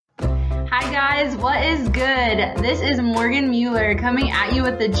Hi guys, what is good? This is Morgan Mueller coming at you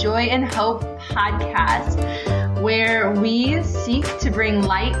with the Joy and Hope podcast, where we seek to bring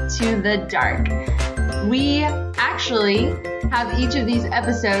light to the dark. We actually have each of these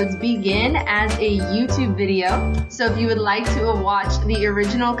episodes begin as a YouTube video. So if you would like to watch the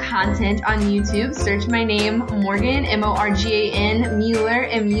original content on YouTube, search my name, Morgan, M-O-R-G-A-N, Mueller,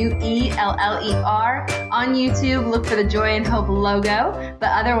 M-U-E-L-L-E-R on YouTube. Look for the Joy and Hope logo. But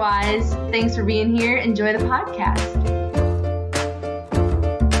otherwise, thanks for being here. Enjoy the podcast.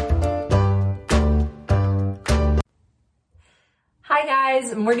 Hi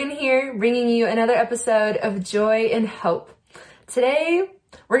guys, Morgan here, bringing you another episode of Joy and Hope. Today,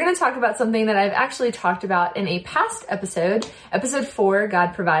 we're going to talk about something that I've actually talked about in a past episode, episode 4,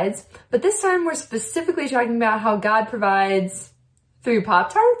 God Provides. But this time, we're specifically talking about how God provides through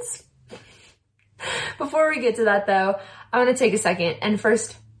Pop-Tarts. Before we get to that though, I want to take a second and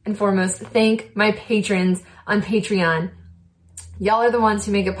first and foremost, thank my patrons on Patreon. Y'all are the ones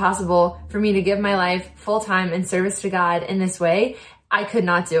who make it possible for me to give my life full-time in service to God in this way. I could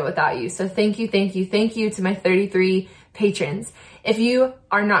not do it without you. So thank you to my 33 patrons. If you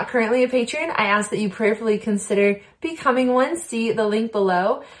are not currently a patron, I ask that you prayerfully consider becoming one. See the link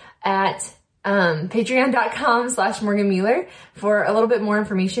below at patreon.com/Morgan Mueller for a little bit more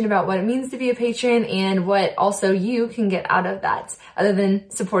information about what it means to be a patron and what also you can get out of that, other than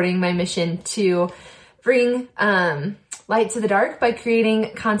supporting my mission to bring light to the dark by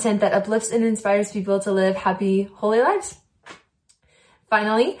creating content that uplifts and inspires people to live happy, holy lives.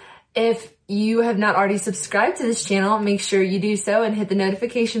 Finally, if you have not already subscribed to this channel, make sure you do so and hit the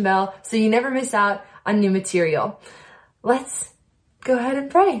notification bell so you never miss out on new material. Let's go ahead and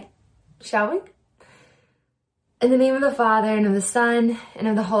pray, shall we? In the name of the Father, and of the Son, and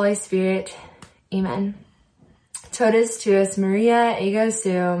of the Holy Spirit, amen. Totus tuus Maria ego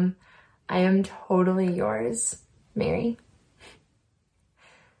sum. I am totally yours, Mary.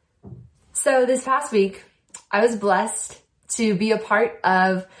 So this past week, I was blessed to be a part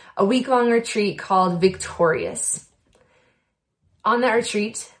of a week-long retreat called Victorious. On that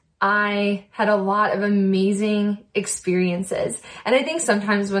retreat, I had a lot of amazing experiences. And I think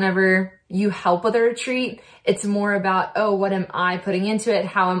sometimes whenever you help with a retreat, it's more about, oh, what am I putting into it?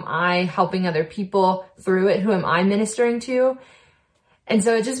 How am I helping other people through it? Who am I ministering to? And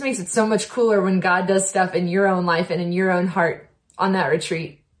so it just makes it so much cooler when God does stuff in your own life and in your own heart on that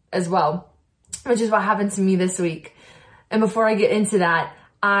retreat as well, which is what happened to me this week. And before I get into that,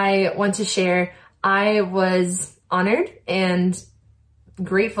 I want to share, I was honored and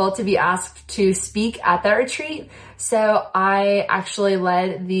grateful to be asked to speak at that retreat. So I actually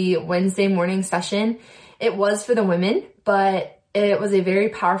led the Wednesday morning session. It was for the women, but it was a very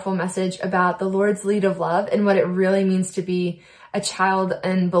powerful message about the Lord's lead of love and what it really means to be a child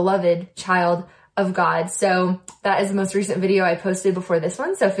and beloved child of God. So that is the most recent video I posted before this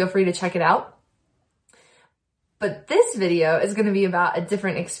one, so feel free to check it out. But this video is going to be about a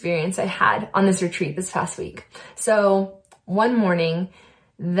different experience I had on this retreat this past week. So one morning,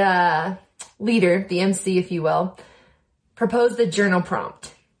 the leader, the MC if you will, proposed a journal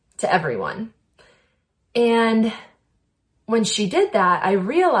prompt to everyone. And when she did that, I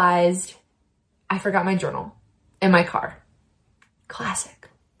realized I forgot my journal in my car. Classic.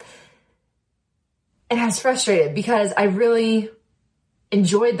 And I was frustrated because I really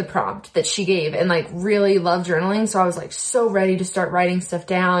enjoyed the prompt that she gave and really loved journaling. So I was so ready to start writing stuff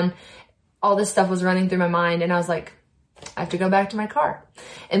down. All this stuff was running through my mind and I was like, I have to go back to my car.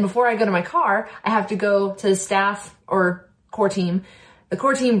 And before I go to my car, I have to go to the staff or the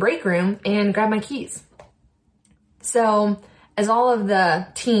core team break room and grab my keys. So as all of the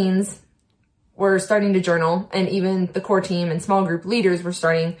teens were starting to journal and even the core team and small group leaders were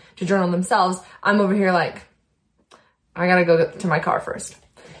starting to journal themselves, I'm over here I gotta go to my car first.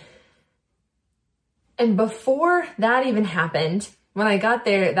 And before that even happened, when I got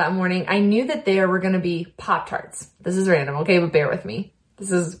there that morning, I knew that there were gonna be Pop-Tarts. This is random, okay, but bear with me.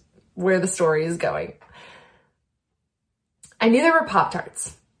 This is where the story is going. I knew there were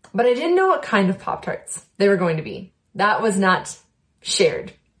Pop-Tarts, but I didn't know what kind of Pop-Tarts they were going to be. That was not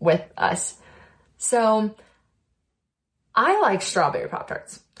shared with us. So I like strawberry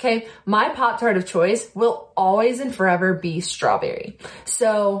Pop-Tarts, okay? My Pop-Tart of choice will always and forever be strawberry.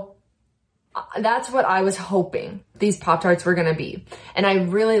 So that's what I was hoping these Pop-Tarts were gonna be. And I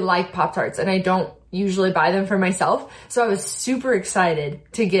really like Pop-Tarts and I don't usually buy them for myself. So I was super excited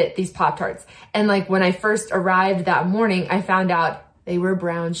to get these Pop-Tarts. And when I first arrived that morning, I found out they were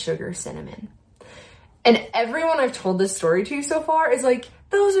brown sugar cinnamon. And everyone I've told this story to so far is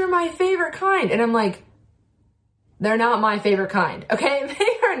those are my favorite kind. And I'm They're not my favorite kind, okay?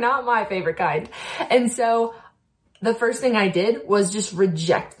 They are not my favorite kind. And so the first thing I did was just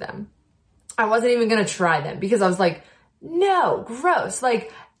reject them. I wasn't even gonna try them because I was like, no, gross.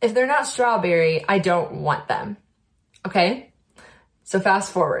 Like, if they're not strawberry, I don't want them, okay? So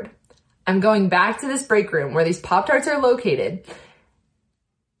fast forward. I'm going back to this break room where these Pop-Tarts are located,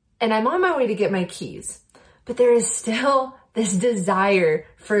 and I'm on my way to get my keys, but there is still this desire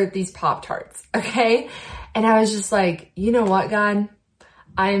for these Pop-Tarts, okay? And I was just like, you know what, God?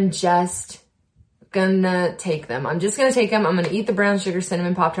 I'm just gonna take them. I'm just gonna take them. I'm gonna eat the brown sugar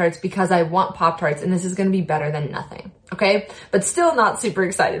cinnamon Pop-Tarts because I want Pop-Tarts, and this is gonna be better than nothing, okay? But still not super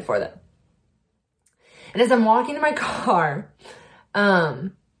excited for them. And as I'm walking to my car,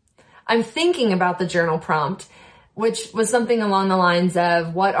 I'm thinking about the journal prompt, which was something along the lines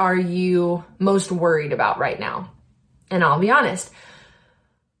of, what are you most worried about right now? And I'll be honest,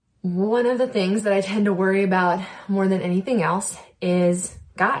 one of the things that I tend to worry about more than anything else is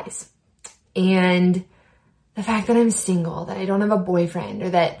guys. And the fact that I'm single, that I don't have a boyfriend, or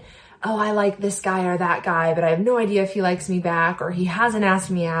that, oh, I like this guy or that guy, but I have no idea if he likes me back, or he hasn't asked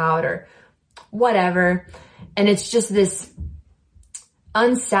me out, or whatever. And it's just this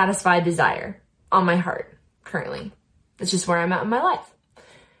unsatisfied desire on my heart currently. It's just where I'm at in my life.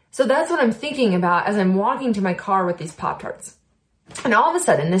 So that's what I'm thinking about as I'm walking to my car with these Pop-Tarts. And all of a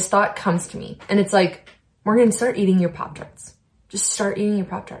sudden, this thought comes to me, and it's like, Morgan, start eating your Pop-Tarts. Just start eating your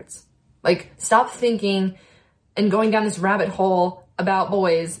Pop-Tarts. Like, stop thinking and going down this rabbit hole about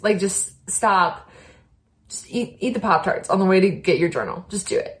boys. Like, just stop. Just eat the Pop-Tarts on the way to get your journal. Just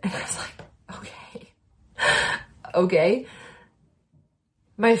do it. And I was like, okay. Okay.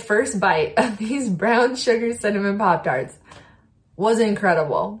 My first bite of these brown sugar cinnamon Pop-Tarts was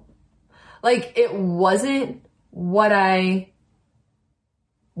incredible. Like, it wasn't what I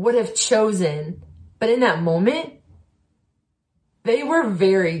would have chosen, but in that moment, they were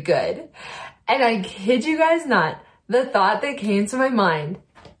very good. And I kid you guys not, the thought that came to my mind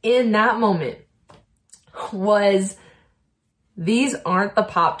in that moment was, these aren't the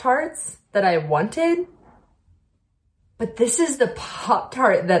Pop-Tarts that I wanted, but this is the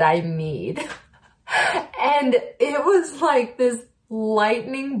Pop-Tart that I need. And it was like this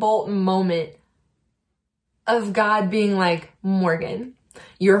lightning bolt moment of God being like, Morgan,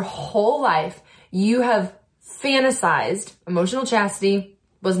 your whole life you have fantasized. Emotional chastity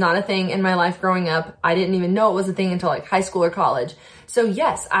was not a thing in my life growing up. I didn't even know it was a thing until like high school or college. So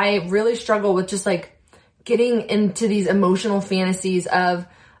yes, I really struggle with just like getting into these emotional fantasies of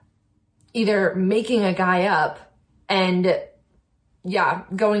either making a guy up and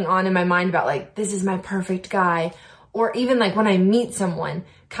going on in my mind about like, this is my perfect guy. Or even like when I meet someone,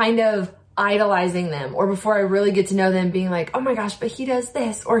 kind of idolizing them, or before I really get to know them being like, oh my gosh, but he does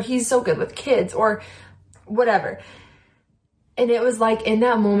this, or he's so good with kids, or whatever. And it was like in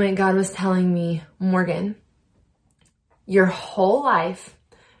that moment, God was telling me, Morgan, your whole life,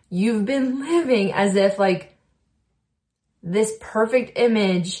 you've been living as if like this perfect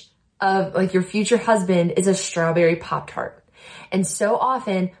image of like your future husband is a strawberry Pop-Tart. And so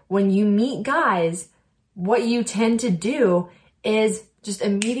often when you meet guys, what you tend to do is just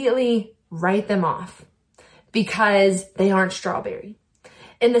immediately write them off because they aren't strawberry,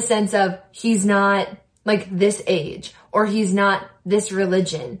 in the sense of he's not like this age, or he's not this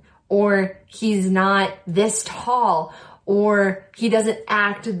religion, or he's not this tall, or he doesn't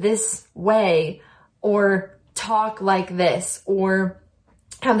act this way, or talk like this, or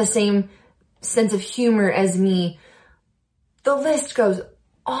have the same sense of humor as me. The list goes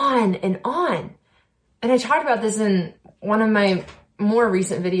on and on. And I talked about this in one of my more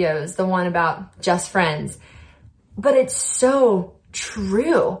recent videos, the one about just friends. But it's so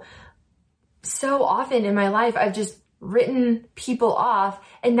true. So often in my life, I've just written people off,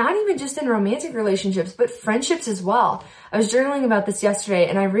 and not even just in romantic relationships, but friendships as well. I was journaling about this yesterday,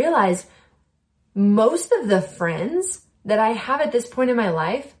 and I realized most of the friends that I have at this point in my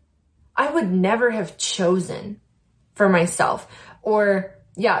life, I would never have chosen for myself, or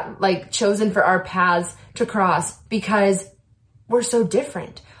like chosen for our paths to cross because we're so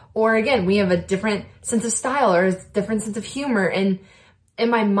different. Or again, we have a different sense of style or a different sense of humor. And in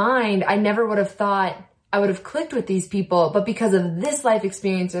my mind, I never would have thought I would have clicked with these people, but because of this life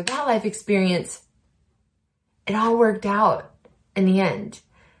experience or that life experience, it all worked out in the end.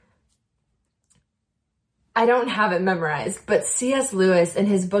 I don't have it memorized, but C.S. Lewis in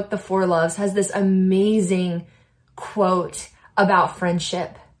his book, The Four Loves, has this amazing quote about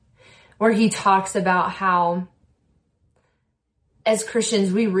friendship where he talks about how as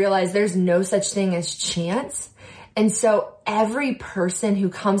Christians, we realize there's no such thing as chance. And so every person who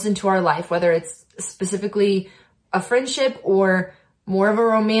comes into our life, whether it's specifically a friendship or more of a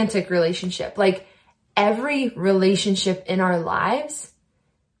romantic relationship. Like every relationship in our lives,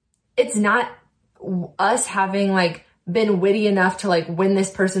 it's not us having like been witty enough to like win this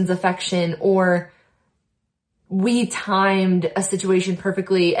person's affection, or we timed a situation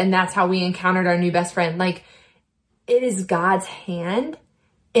perfectly and that's how we encountered our new best friend. Like it is God's hand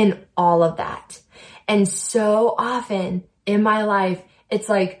in all of that. And so often in my life, it's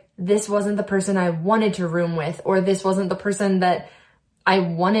like, this wasn't the person I wanted to room with, or this wasn't the person that I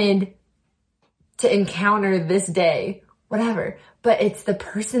wanted to encounter this day, whatever. But it's the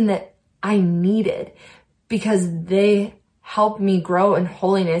person that I needed because they helped me grow in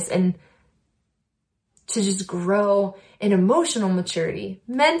holiness and to just grow in emotional maturity,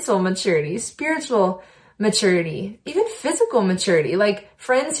 mental maturity, spiritual maturity, even physical maturity. Like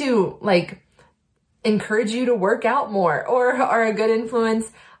friends who like encourage you to work out more or are a good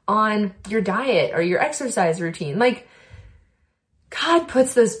influence on your diet or your exercise routine. Like God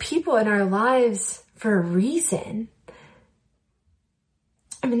puts those people in our lives for a reason.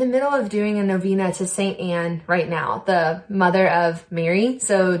 I'm in the middle of doing a novena to Saint Anne right now, the mother of Mary,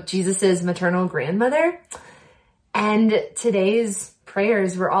 so Jesus's maternal grandmother. And today's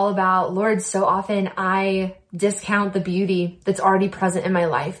prayers were all about, Lord, so often I discount the beauty that's already present in my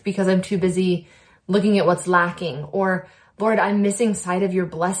life because I'm too busy looking at what's lacking. Or Lord, I'm missing sight of your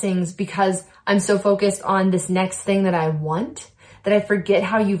blessings because I'm so focused on this next thing that I want that I forget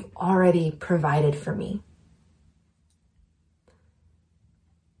how you've already provided for me.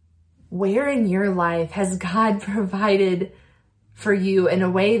 Where in your life has God provided for you in a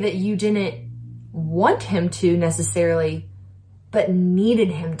way that you didn't want him to necessarily, but needed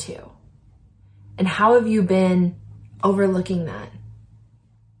him to? And how have you been overlooking that?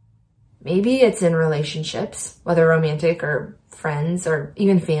 Maybe it's in relationships, whether romantic or friends or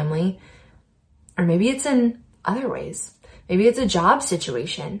even family, or maybe it's in other ways. Maybe it's a job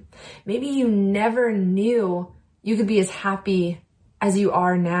situation. Maybe you never knew you could be as happy as you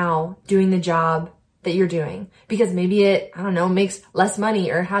are now doing the job that you're doing, because maybe it, I don't know, makes less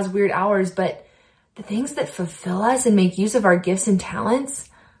money or has weird hours, but the things that fulfill us and make use of our gifts and talents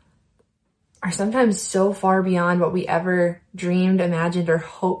are sometimes so far beyond what we ever dreamed, imagined, or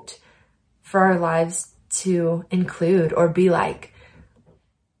hoped for our lives to include or be like.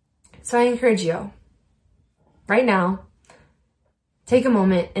 So I encourage you right now, take a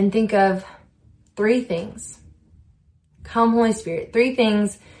moment and think of 3 things. Come, Holy Spirit, 3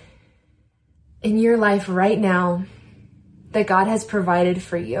 things in your life right now that God has provided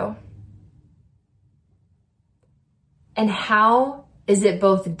for you. And how is it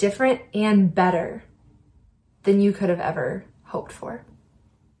both different and better than you could have ever hoped for?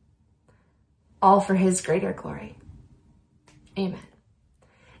 All for his greater glory. Amen.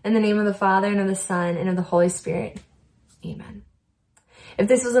 In the name of the Father, and of the Son, and of the Holy Spirit. Amen. If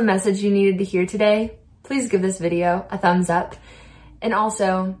this was a message you needed to hear today, please give this video a thumbs up. And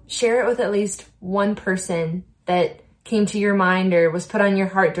also share it with at least one person that came to your mind or was put on your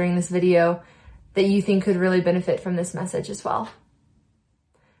heart during this video that you think could really benefit from this message as well.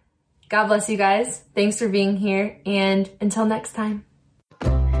 God bless you guys. Thanks for being here. And until next time.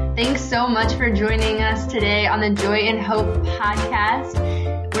 Thanks so much for joining us today on the Joy and Hope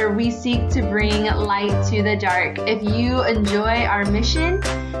podcast, where we seek to bring light to the dark. If you enjoy our mission,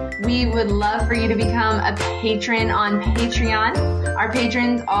 we would love for you to become a patron on Patreon. Our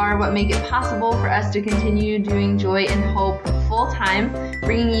patrons are what make it possible for us to continue doing Joy and Hope full time,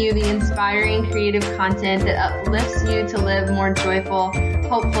 bringing you the inspiring, creative content that uplifts you to live more joyful,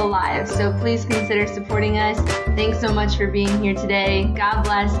 hopeful lives. So please consider supporting us. Thanks so much for being here today. God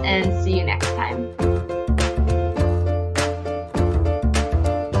bless, and see you next time.